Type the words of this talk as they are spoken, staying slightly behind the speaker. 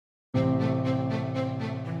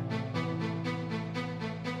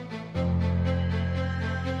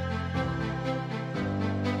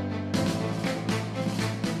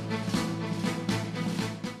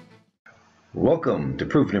Welcome to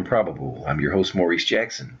Proven and Probable. I'm your host, Maurice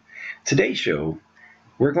Jackson. Today's show,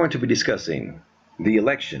 we're going to be discussing the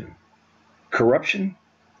election, corruption,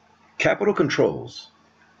 capital controls,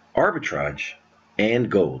 arbitrage,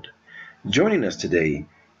 and gold. Joining us today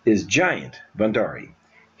is Jayant Bhandari.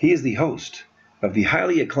 He is the host of the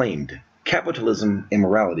highly acclaimed Capitalism and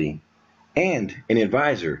Morality and an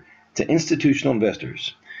advisor to institutional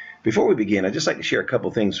investors. Before we begin, I'd just like to share a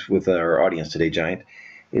couple things with our audience today, Jayant.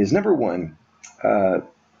 Is number one,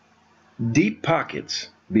 deep pockets.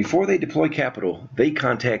 Before they deploy capital, they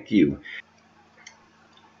contact you.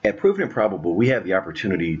 At Proven and Probable, we have the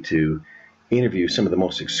opportunity to interview some of the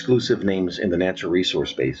most exclusive names in the natural resource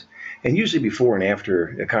space. And usually before and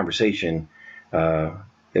after a conversation that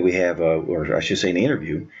we have, or I should say an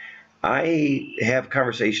interview, I have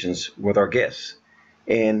conversations with our guests.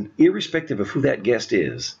 And irrespective of who that guest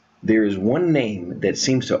is, there is one name that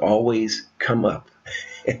seems to always come up.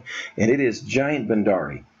 And it is Jayant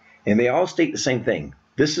Bhandari. And they all state the same thing.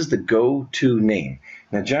 This is the go-to name.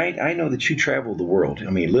 Now, Jayant, I know that you travel the world.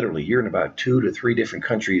 I mean, literally, you're in about 2 to 3 different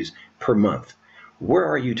countries per month. Where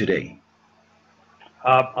are you today?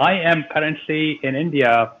 I am currently in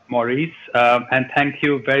India, Maurice, and thank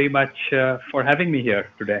you very much for having me here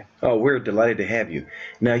today. Oh, we're delighted to have you.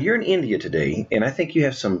 Now, you're in India today, and I think you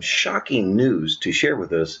have some shocking news to share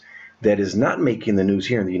with us that is not making the news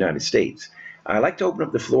here in the United States. I'd like to open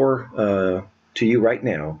up the floor to you right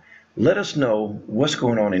now. Let us know what's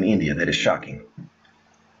going on in India that is shocking.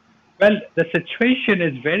 Well, the situation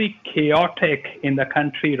is very chaotic in the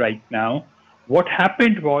country right now. What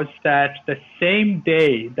happened was that the same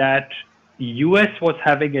day that US was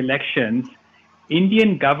having elections,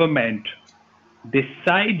 Indian government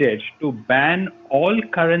decided to ban all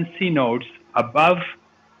currency notes above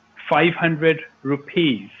 500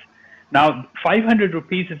 rupees. Now, 500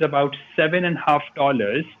 rupees is about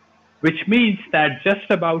 $7.50, which means that just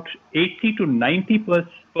about 80 to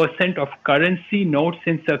 90% of currency notes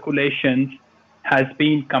in circulation has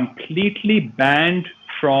been completely banned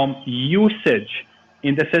from usage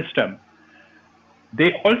in the system.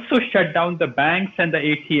 They also shut down the banks and the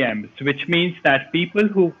ATMs, which means that people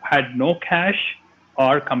who had no cash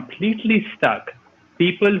are completely stuck.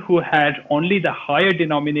 People who had only the higher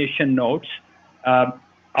denomination notes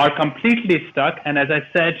are completely stuck. And as I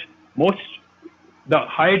said, the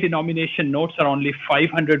higher denomination notes are only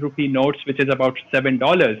 500 rupee notes, which is about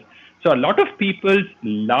 $7. So a lot of people's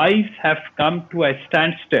lives have come to a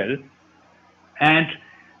standstill, and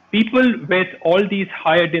people with all these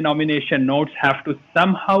higher denomination notes have to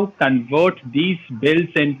somehow convert these bills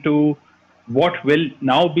into what will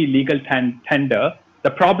now be legal tender.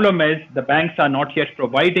 The problem is the banks are not yet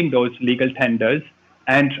providing those legal tenders.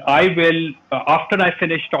 And I will, after I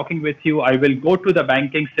finish talking with you, I will go to the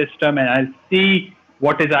banking system and I'll see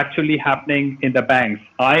what is actually happening in the banks.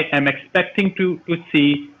 I am expecting to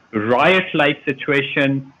see riot-like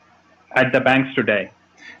situation at the banks today.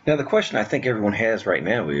 Now, the question I think everyone has right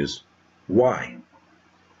now is, why?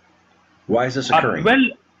 Why is this occurring?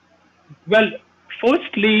 Well,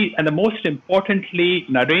 firstly, and the most importantly,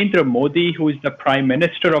 Narendra Modi, who is the Prime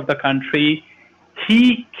Minister of the country,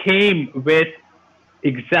 he came with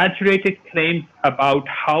exaggerated claims about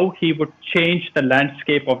how he would change the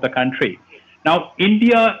landscape of the country. Now,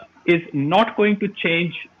 India is not going to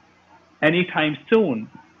change anytime soon.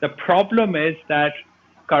 The problem is that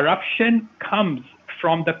corruption comes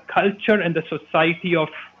from the culture and the society of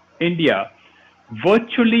India.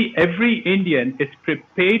 Virtually every Indian is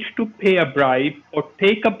prepared to pay a bribe or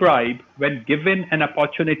take a bribe when given an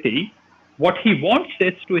opportunity. What he wants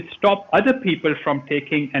is to stop other people from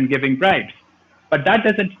taking and giving bribes. But that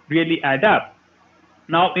doesn't really add up.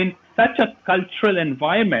 Now, in such a cultural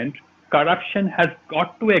environment, corruption has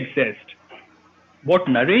got to exist. What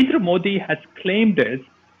Narendra Modi has claimed is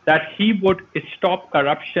that he would stop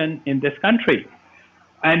corruption in this country,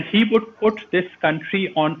 and he would put this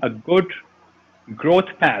country on a good growth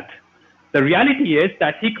path. The reality is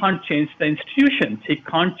that he can't change the institutions. He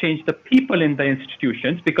can't change the people in the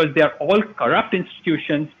institutions because they are all corrupt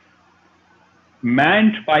institutions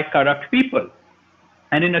manned by corrupt people.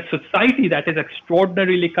 And in a society that is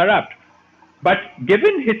extraordinarily corrupt. But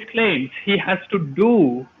given his claims, he has to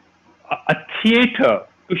do a theater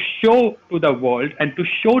to show to the world and to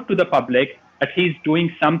show to the public that he's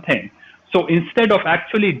doing something. So instead of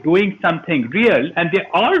actually doing something real, and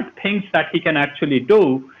there are things that he can actually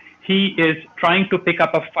do, he is trying to pick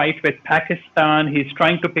up a fight with Pakistan, he's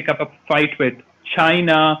trying to pick up a fight with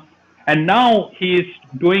China, and now he is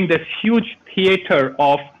doing this huge theater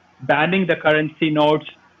of banning the currency notes,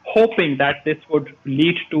 hoping that this would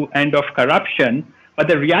lead to end of corruption. But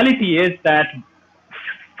the reality is that,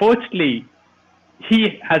 firstly,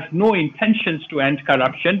 he has no intentions to end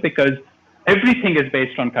corruption because everything is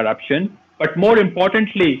based on corruption. But more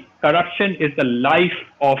importantly, corruption is the life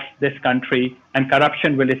of this country, and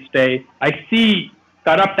corruption will stay. I see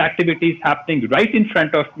corrupt activities happening right in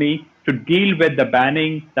front of me to deal with the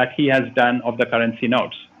banning that he has done of the currency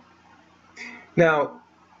notes. Now,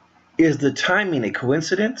 is the timing a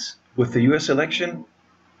coincidence with the U.S. election?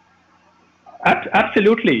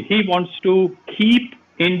 Absolutely. He wants to keep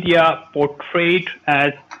India portrayed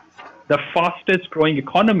as the fastest growing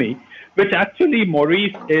economy, which actually,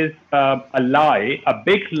 Maurice, is a lie, a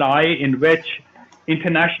big lie in which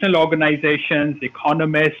international organizations,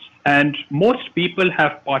 economists, and most people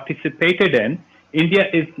have participated in. India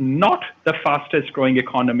is not the fastest growing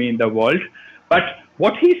economy in the world, but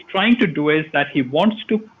what he's trying to do is that he wants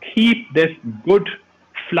to keep this good,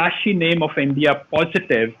 flashy name of India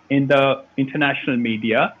positive in the international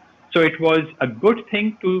media. So it was a good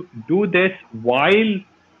thing to do this while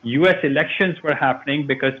US elections were happening,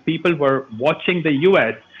 because people were watching the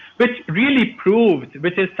US, which really proved,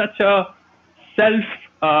 which is such a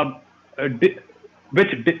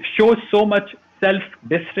which shows so much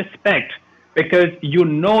self-disrespect, because you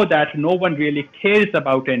know that no one really cares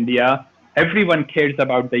about India. Everyone cares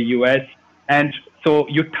about the US. And so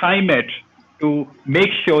you time it to make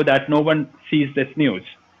sure that no one sees this news.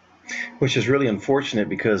 Which is really unfortunate,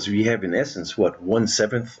 because we have, in essence, what,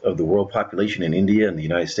 1/7 of the world population in India and the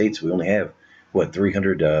United States. We only have, what,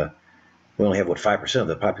 300, we only have, what, 5% of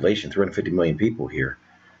the population, 350 million people here.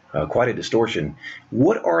 Quite a distortion.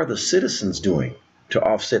 What are the citizens doing to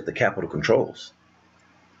offset the capital controls?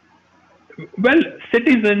 Well,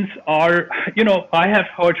 citizens are, I have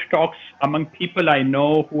heard talks among people I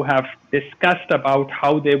know who have discussed about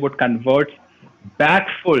how they would convert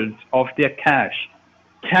bagfuls of their cash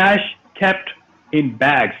kept in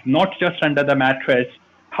bags, not just under the mattress,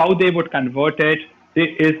 how they would convert it.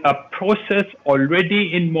 There is a process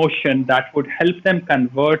already in motion that would help them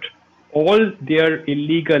convert all their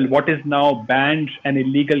illegal, what is now banned and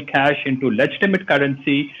illegal cash, into legitimate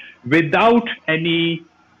currency without any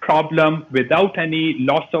problem, without any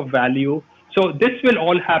loss of value. So this will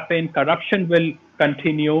all happen. Corruption will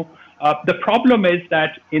continue. The problem is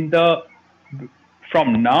that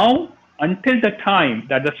from now until the time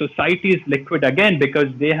that the society is liquid again, because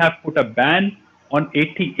they have put a ban on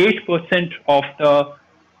 88% of the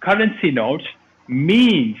currency notes,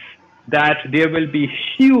 means that there will be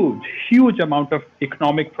huge amount of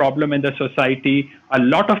economic problem in the society. A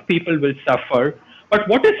lot of people will suffer. But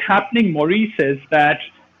what is happening, Maurice, is that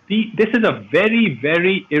this is a very,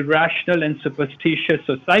 very irrational and superstitious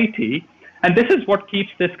society. And this is what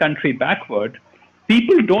keeps this country backward.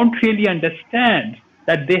 People don't really understand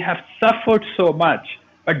that they have suffered so much,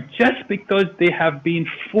 but just because they have been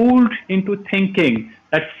fooled into thinking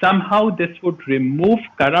that somehow this would remove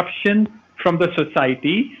corruption from the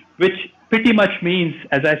society, which pretty much means,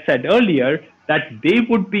 as I said earlier, that they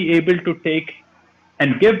would be able to take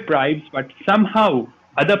and give bribes, but somehow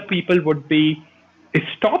other people would be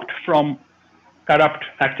stopped from corrupt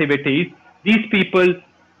activities. These people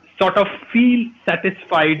sort of feel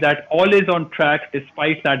satisfied that all is on track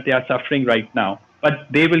despite that they are suffering right now. But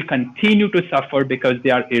they will continue to suffer because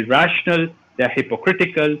they are irrational, they are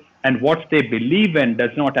hypocritical, and what they believe in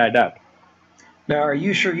does not add up. Now, are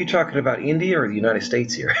you sure you're talking about India or the United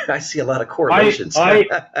States here? I see a lot of correlations. I'm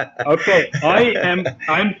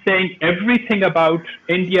saying everything about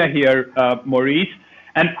India here, Maurice.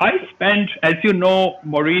 And I spent, as you know,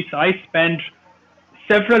 Maurice, I spent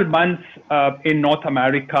several months in North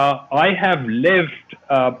America. I have lived,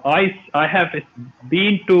 I have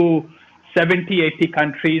been to 70, 80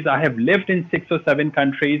 countries. I have lived in 6 or 7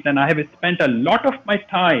 countries, and I have spent a lot of my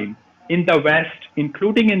time in the West,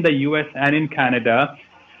 including in the US and in Canada.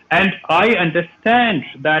 And I understand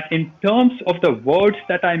that in terms of the words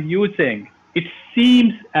that I'm using, it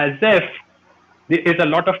seems as if there is a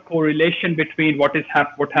lot of correlation between what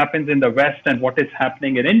happens in the West and what is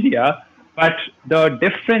happening in India. But the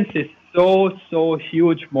difference is so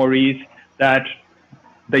huge, Maurice, that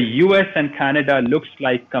the US and Canada looks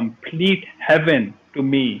like complete heaven to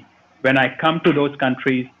me when I come to those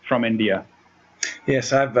countries from India.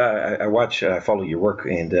 Yes, I follow your work,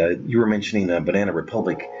 and you were mentioning Banana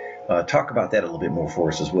Republic. Talk about that a little bit more for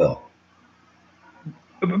us as well.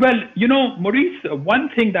 Well, Maurice, one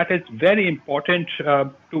thing that is very important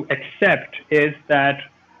to accept is that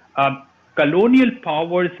colonial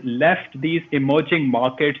powers left these emerging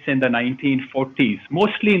markets in the 1940s,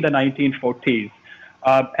 mostly in the 1940s.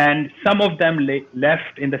 And some of them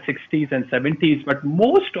left in the 60s and 70s, but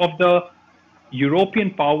most of the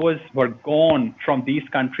European powers were gone from these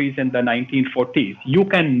countries in the 1940s, you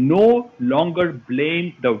can no longer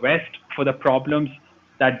blame the West for the problems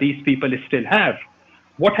that these people still have.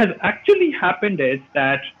 What has actually happened is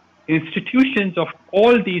that institutions of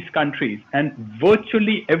all these countries, and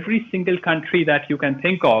virtually every single country that you can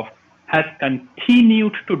think of, has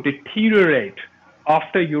continued to deteriorate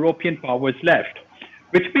after European powers left,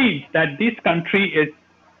 which means that this country is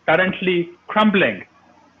currently crumbling.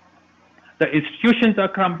 The institutions are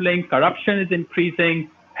crumbling, corruption is increasing,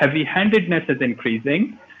 heavy-handedness is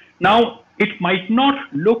increasing. Now, it might not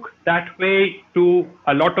look that way to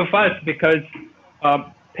a lot of us because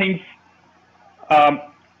things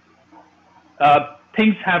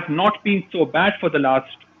have not been so bad for the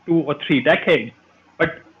last 2 or 3 decades.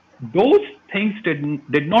 But those things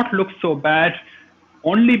did not look so bad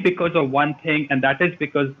only because of one thing, and that is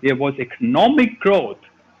because there was economic growth,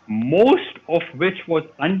 most of which was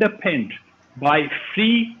underpinned by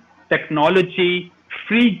free technology,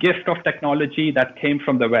 free gift of technology that came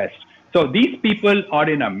from the West. So these people are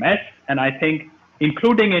in a mess, and I think,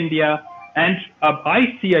 including India, and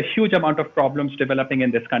I see a huge amount of problems developing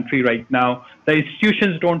in this country right now. The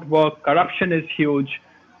institutions don't work, corruption is huge,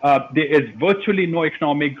 there is virtually no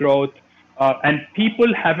economic growth, and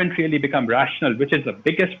people haven't really become rational, which is the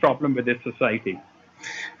biggest problem with this society.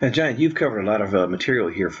 Now, Jayant, you've covered a lot of material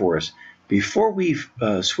here for us. Before we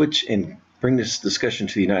switch and bring this discussion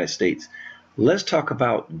to the United States, let's talk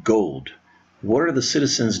about gold. What are the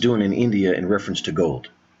citizens doing in India in reference to gold?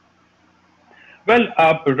 Well,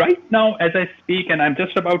 right now, as I speak, and I'm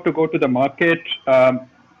just about to go to the market,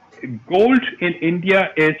 gold in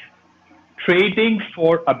India is trading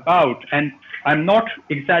for about, and I'm not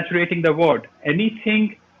exaggerating the word,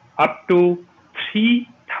 anything up to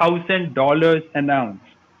 $3,000 an ounce.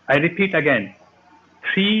 I repeat again,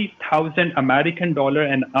 3,000 American dollar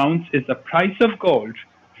an ounce is the price of gold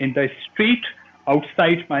in the street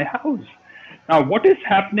outside my house. Now, what is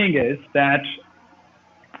happening is that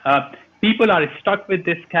people are stuck with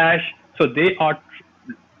this cash, so they are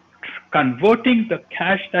converting the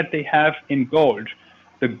cash that they have in gold.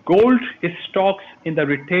 The gold stocks in the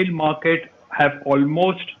retail market have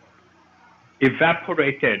almost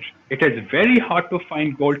evaporated. It is very hard to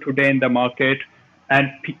find gold today in the market,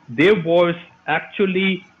 and there was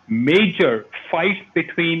actually major fight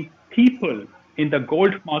between people in the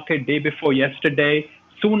gold market day before yesterday,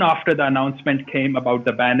 soon after the announcement came about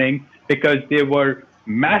the banning, because there were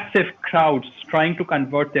massive crowds trying to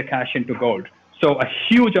convert their cash into gold. So a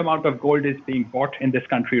huge amount of gold is being bought in this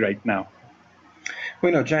country right now.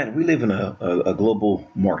 Well, Jayant, we live in a global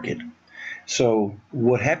market. So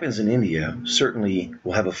what happens in India certainly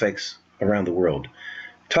will have effects around the world.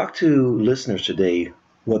 Talk to listeners today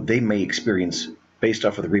what they may experience based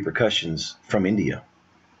off of the repercussions from India.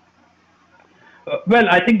 Well,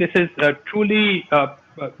 I think this is truly a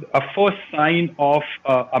first sign of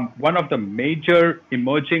one of the major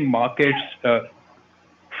emerging markets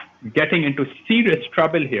getting into serious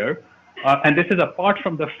trouble here. And this is apart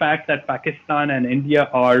from the fact that Pakistan and India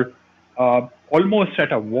are almost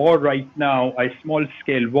at a war right now, a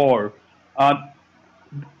small-scale war.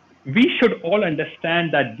 We should all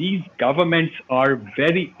understand that these governments are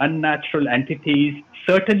very unnatural entities,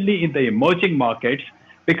 certainly in the emerging markets,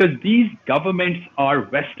 because these governments are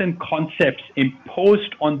Western concepts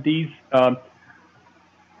imposed on these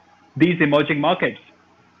emerging markets.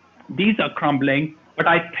 These are crumbling, but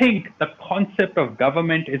I think the concept of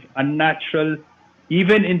government is unnatural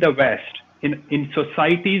even in the West, in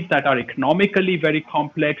societies that are economically very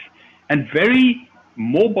complex and very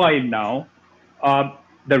mobile now.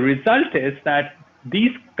 The result is that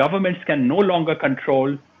these governments can no longer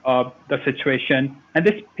control the situation, and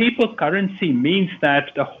this paper currency means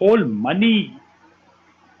that the whole money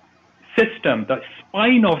system, the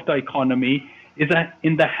spine of the economy, is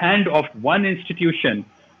in the hand of one institution,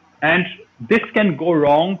 and this can go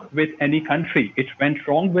wrong with any country. It went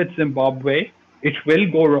wrong with Zimbabwe. It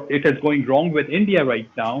is going wrong with India right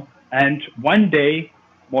now, and one day,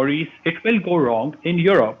 Maurice, it will go wrong in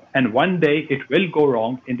Europe, and one day it will go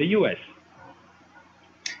wrong in the US.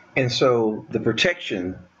 And so the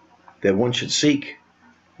protection that one should seek,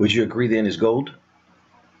 would you agree then, is gold?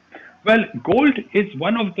 Well, gold is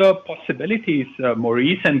one of the possibilities,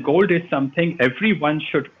 Maurice, and gold is something everyone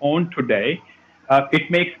should own today. It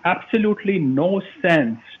makes absolutely no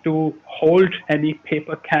sense to hold any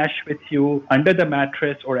paper cash with you under the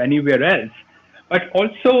mattress or anywhere else. But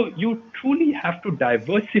also, you truly have to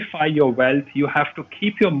diversify your wealth. You have to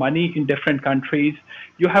keep your money in different countries.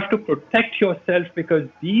 You have to protect yourself because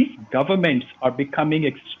these governments are becoming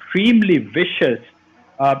extremely vicious.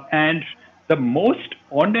 And the most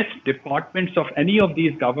honest departments of any of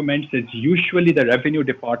these governments is usually the revenue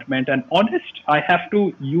department. And honest, I have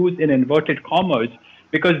to use in inverted commas,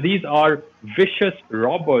 because these are vicious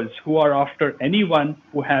robbers who are after anyone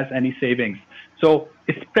who has any savings. So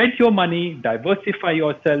spread your money, diversify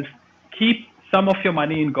yourself, keep some of your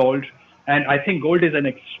money in gold. And I think gold is an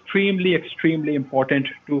extremely, extremely important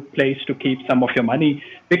place to keep some of your money,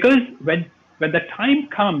 because when the time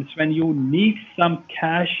comes when you need some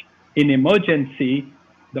cash in emergency,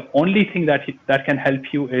 the only thing that can help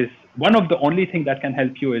you is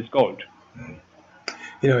gold.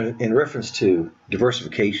 You know, in reference to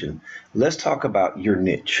diversification, let's talk about your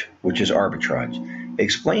niche, which is arbitrage.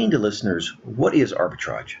 Explain to listeners, what is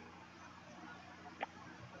arbitrage?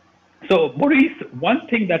 So, Maurice, one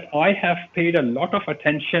thing that I have paid a lot of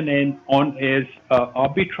attention on is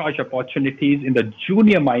arbitrage opportunities in the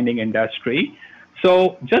junior mining industry.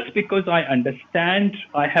 So, just because I understand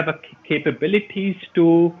I have capabilities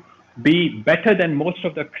to be better than most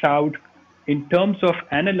of the crowd in terms of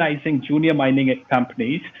analyzing junior mining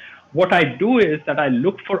companies, what I do is that I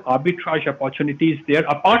look for arbitrage opportunities there,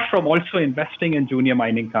 apart from also investing in junior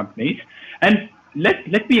mining companies. And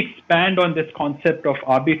let me expand on this concept of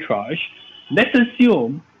arbitrage. Let's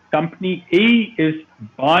assume company A is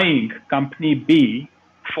buying company B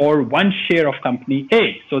for one share of company A.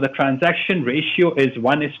 So the transaction ratio is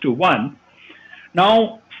 1:1.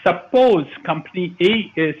 Now, suppose company A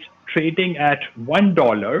is trading at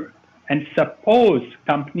 $1, and suppose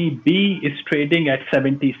company B is trading at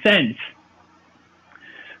 70 cents.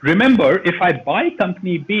 Remember, if I buy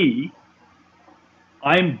company B,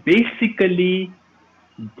 I'm basically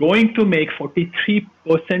going to make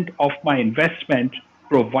 43% of my investment,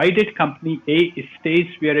 provided company A stays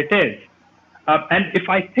where it is. And if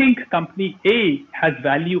I think company A has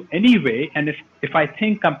value anyway, and if I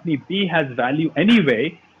think company B has value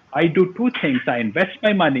anyway, I do two things. I invest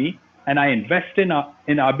my money and I invest in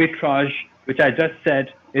arbitrage, which I just said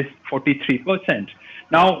is 43%.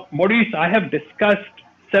 Now, Maurice, I have discussed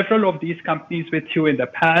several of these companies with you in the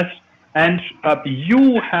past, and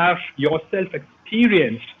you have yourself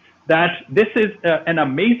experienced that this is an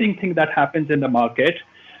amazing thing that happens in the market.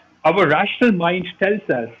 Our rational mind tells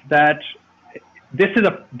us that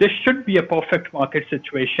this should be a perfect market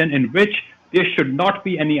situation in which there should not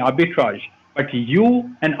be any arbitrage. But you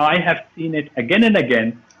and I have seen it again and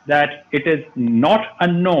again that it is not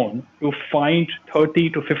unknown to find 30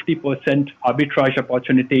 to 50% arbitrage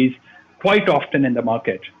opportunities quite often in the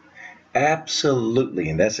market. Absolutely,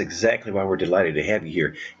 and that's exactly why we're delighted to have you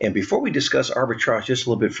here. And before we discuss arbitrage just a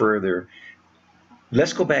little bit further,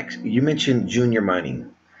 let's go back. You mentioned junior mining.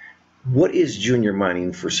 What is junior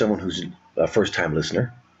mining for someone who's a first-time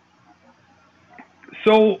listener?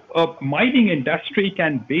 So mining industry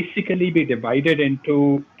can basically be divided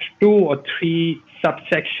into 2 or 3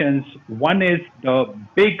 subsections. One is the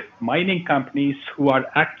big mining companies who are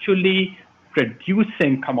actually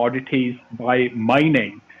producing commodities by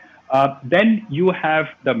mining. Then you have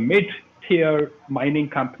the mid-tier mining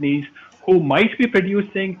companies who might be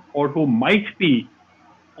producing or who might be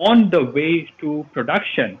on the way to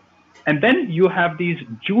production. And then you have these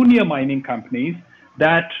junior mining companies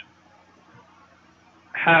that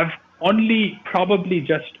have only probably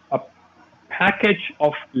just a package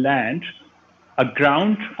of land, a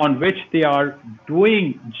ground on which they are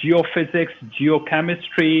doing geophysics,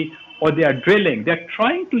 geochemistry, or they are drilling. They're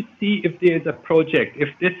trying to see if there is a project, if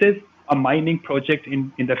this is a mining project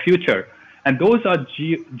in the future. And those are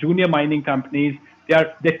junior mining companies.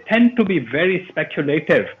 They tend to be very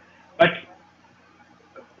speculative. But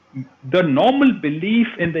the normal belief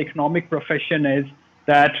in the economic profession is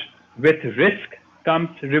that with risk comes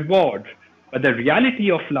reward. But the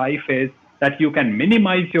reality of life is that you can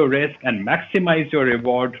minimize your risk and maximize your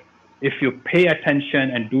reward if you pay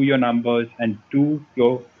attention and do your numbers and do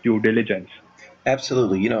your due diligence.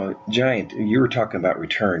 Absolutely. You know, Jayant, you were talking about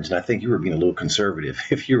returns, and I think you were being a little conservative.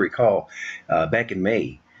 If you recall, back in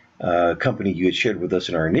May, a company you had shared with us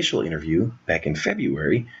in our initial interview back in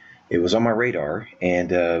February, it was on my radar, and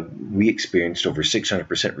we experienced over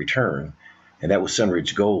 600% return, and that was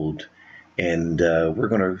Sunridge Gold. And we're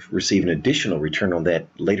going to receive an additional return on that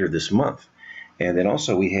later this month. And then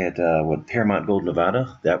also we had Paramount Gold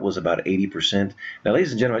Nevada. That was about 80%. Now,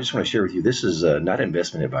 ladies and gentlemen, I just want to share with you, this is not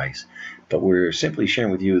investment advice, but we're simply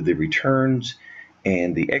sharing with you the returns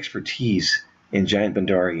and the expertise in Jayant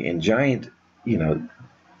Bhandari. And Jayant, you know,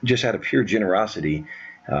 just out of pure generosity,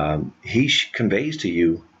 he conveys to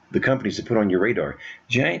you the companies to put on your radar.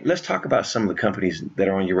 Jayant, let's talk about some of the companies that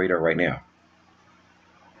are on your radar right now.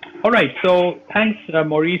 All right. So thanks,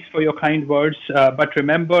 Maurice, for your kind words. But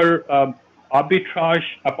remember, arbitrage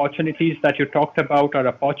opportunities that you talked about are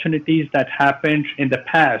opportunities that happened in the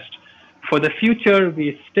past. For the future,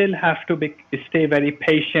 we still have to stay very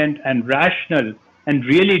patient and rational and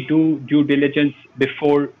really do due diligence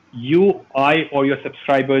before you, I, or your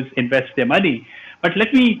subscribers invest their money. But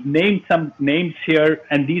let me name some names here,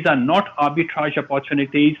 and these are not arbitrage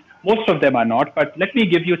opportunities. Most of them are not, but let me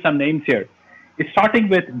give you some names here. It's starting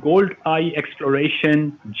with Goldeye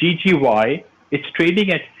Exploration, GGY. It's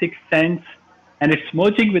trading at 6 cents, and it's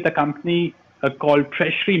merging with a company called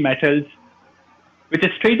Treasury Metals, which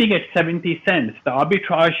is trading at 70 cents. The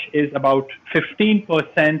arbitrage is about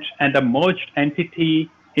 15%, and the merged entity,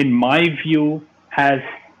 in my view, has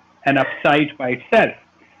an upside by itself.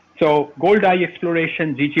 So Goldeye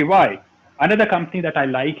Exploration, GGY. Another company that I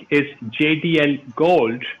like is JDL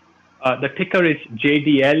Gold. The ticker is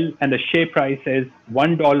JDL, and the share price is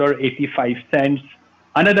 $1.85.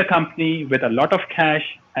 Another company with a lot of cash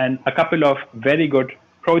and a couple of very good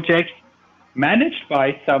projects managed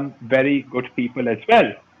by some very good people as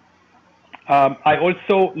well. I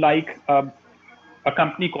also like a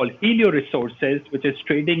company called Helio Resources, which is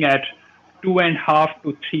trading at 2.5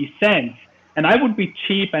 to 3 cents. And I would be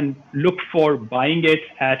cheap and look for buying it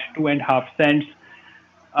at 2.5 cents.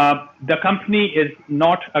 The company is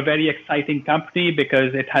not a very exciting company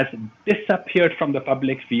because it has disappeared from the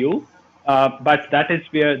public view. But that is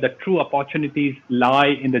where the true opportunities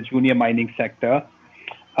lie in the junior mining sector.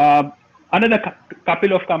 Another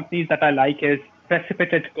couple of companies that I like is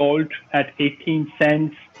Precipitate Gold at 18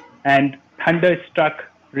 cents and Thunderstruck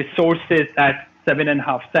Resources at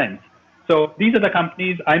 7.5 cents. So these are the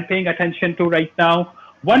companies I'm paying attention to right now.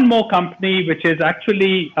 One more company, which is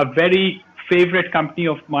actually a very favorite company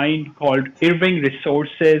of mine, called Irving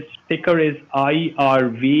Resources. Ticker is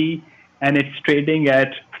IRV, and it's trading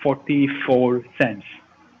at 44 cents.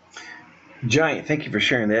 Jayant, thank you for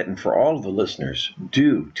sharing that. And for all of the listeners,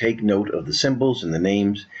 do take note of the symbols and the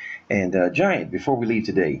names. And Jayant, before we leave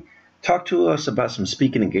today, talk to us about some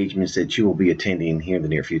speaking engagements that you will be attending here in the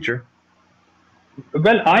near future.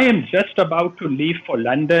 Well, I am just about to leave for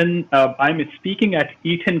London. I'm speaking at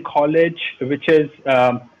Eton College, which is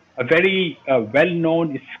a very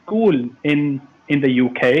well-known school in the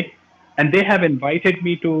UK. And they have invited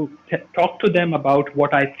me to talk to them about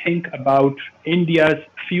what I think about India's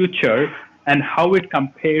future and how it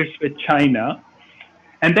compares with China.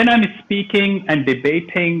 And then I'm speaking and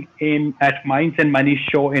debating at Minds and Money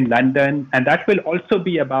show in London. And that will also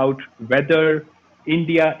be about whether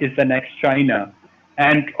India is the next China.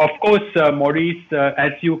 And of course, Maurice,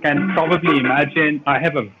 as you can probably imagine, I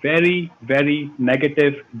have a very, very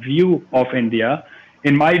negative view of India.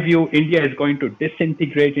 In my view, India is going to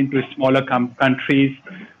disintegrate into smaller countries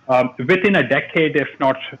within a decade, if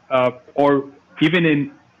not, or even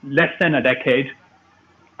in less than a decade.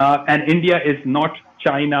 And India is not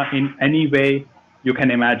China in any way you can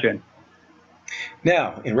imagine.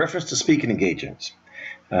 Now, in reference to speaking engagements,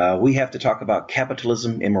 we have to talk about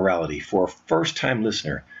capitalism and morality. For a first-time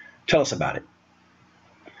listener, tell us about it.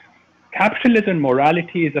 Capitalism and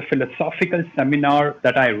Morality is a philosophical seminar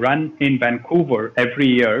that I run in Vancouver every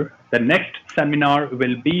year. The next seminar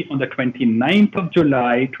will be on the 29th of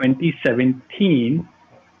July, 2017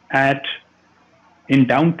 in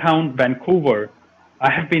downtown Vancouver.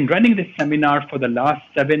 I have been running this seminar for the last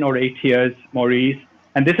 7 or 8 years, Maurice,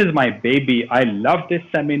 and this is my baby. I love this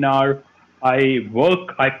seminar. I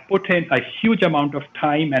put in a huge amount of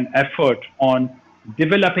time and effort on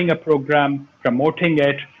developing a program, promoting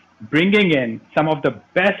it, bringing in some of the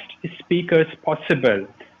best speakers possible,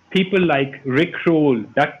 people like Rick Rule,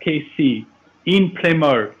 Doug Casey, Ian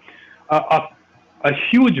Plimer, a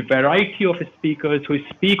huge variety of speakers who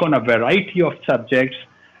speak on a variety of subjects.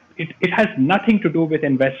 It has nothing to do with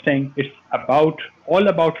investing. It's all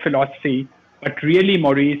about philosophy. But really,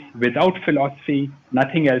 Maurice, without philosophy,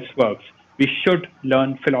 nothing else works. We should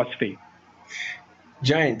learn philosophy.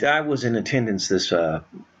 Jayant, I was in attendance this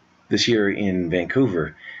year in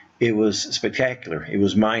Vancouver. It was spectacular. It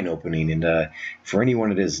was mind-opening. And for anyone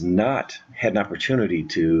that has not had an opportunity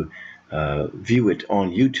to view it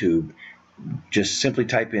on YouTube, just simply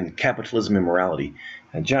type in Capitalism and Morality.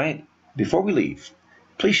 Jayant, before we leave,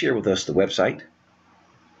 please share with us the website.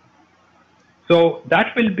 So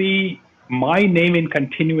that will be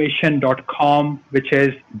mynameincontinuation.com, which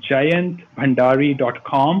is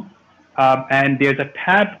jayantbhandari.com. And there's a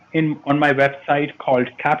tab on my website called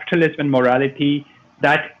Capitalism and Morality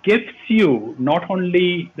that gives you not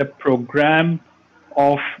only the program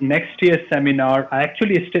of next year's seminar. I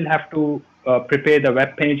actually still have to prepare the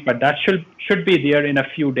web page, but that should be there in a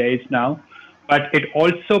few days now. But it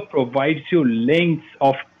also provides you links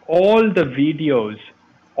of all the videos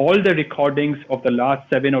all the recordings of the last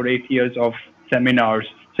 7 or 8 years of seminars.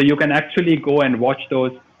 So you can actually go and watch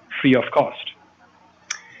those free of cost.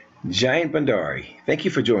 Jayant Bhandari, thank you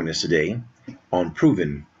for joining us today on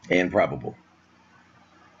Proven and Probable.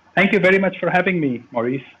 Thank you very much for having me,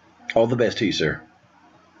 Maurice. All the best to you, sir.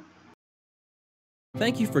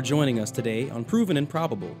 Thank you for joining us today on Proven and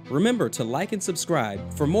Probable. Remember to like and subscribe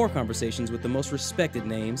for more conversations with the most respected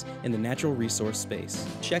names in the natural resource space.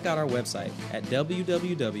 Check out our website at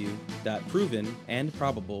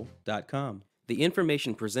www.provenandprobable.com. The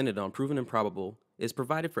information presented on Proven and Probable is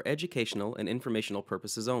provided for educational and informational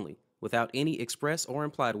purposes only, without any express or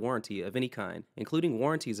implied warranty of any kind, including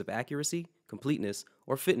warranties of accuracy, completeness,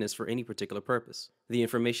 or fitness for any particular purpose. The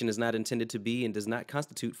information is not intended to be and does not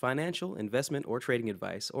constitute financial, investment, or trading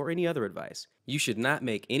advice, or any other advice. You should not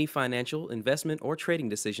make any financial, investment, or trading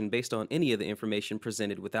decision based on any of the information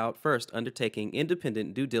presented without first undertaking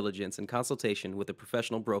independent due diligence and consultation with a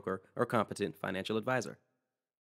professional broker or competent financial advisor.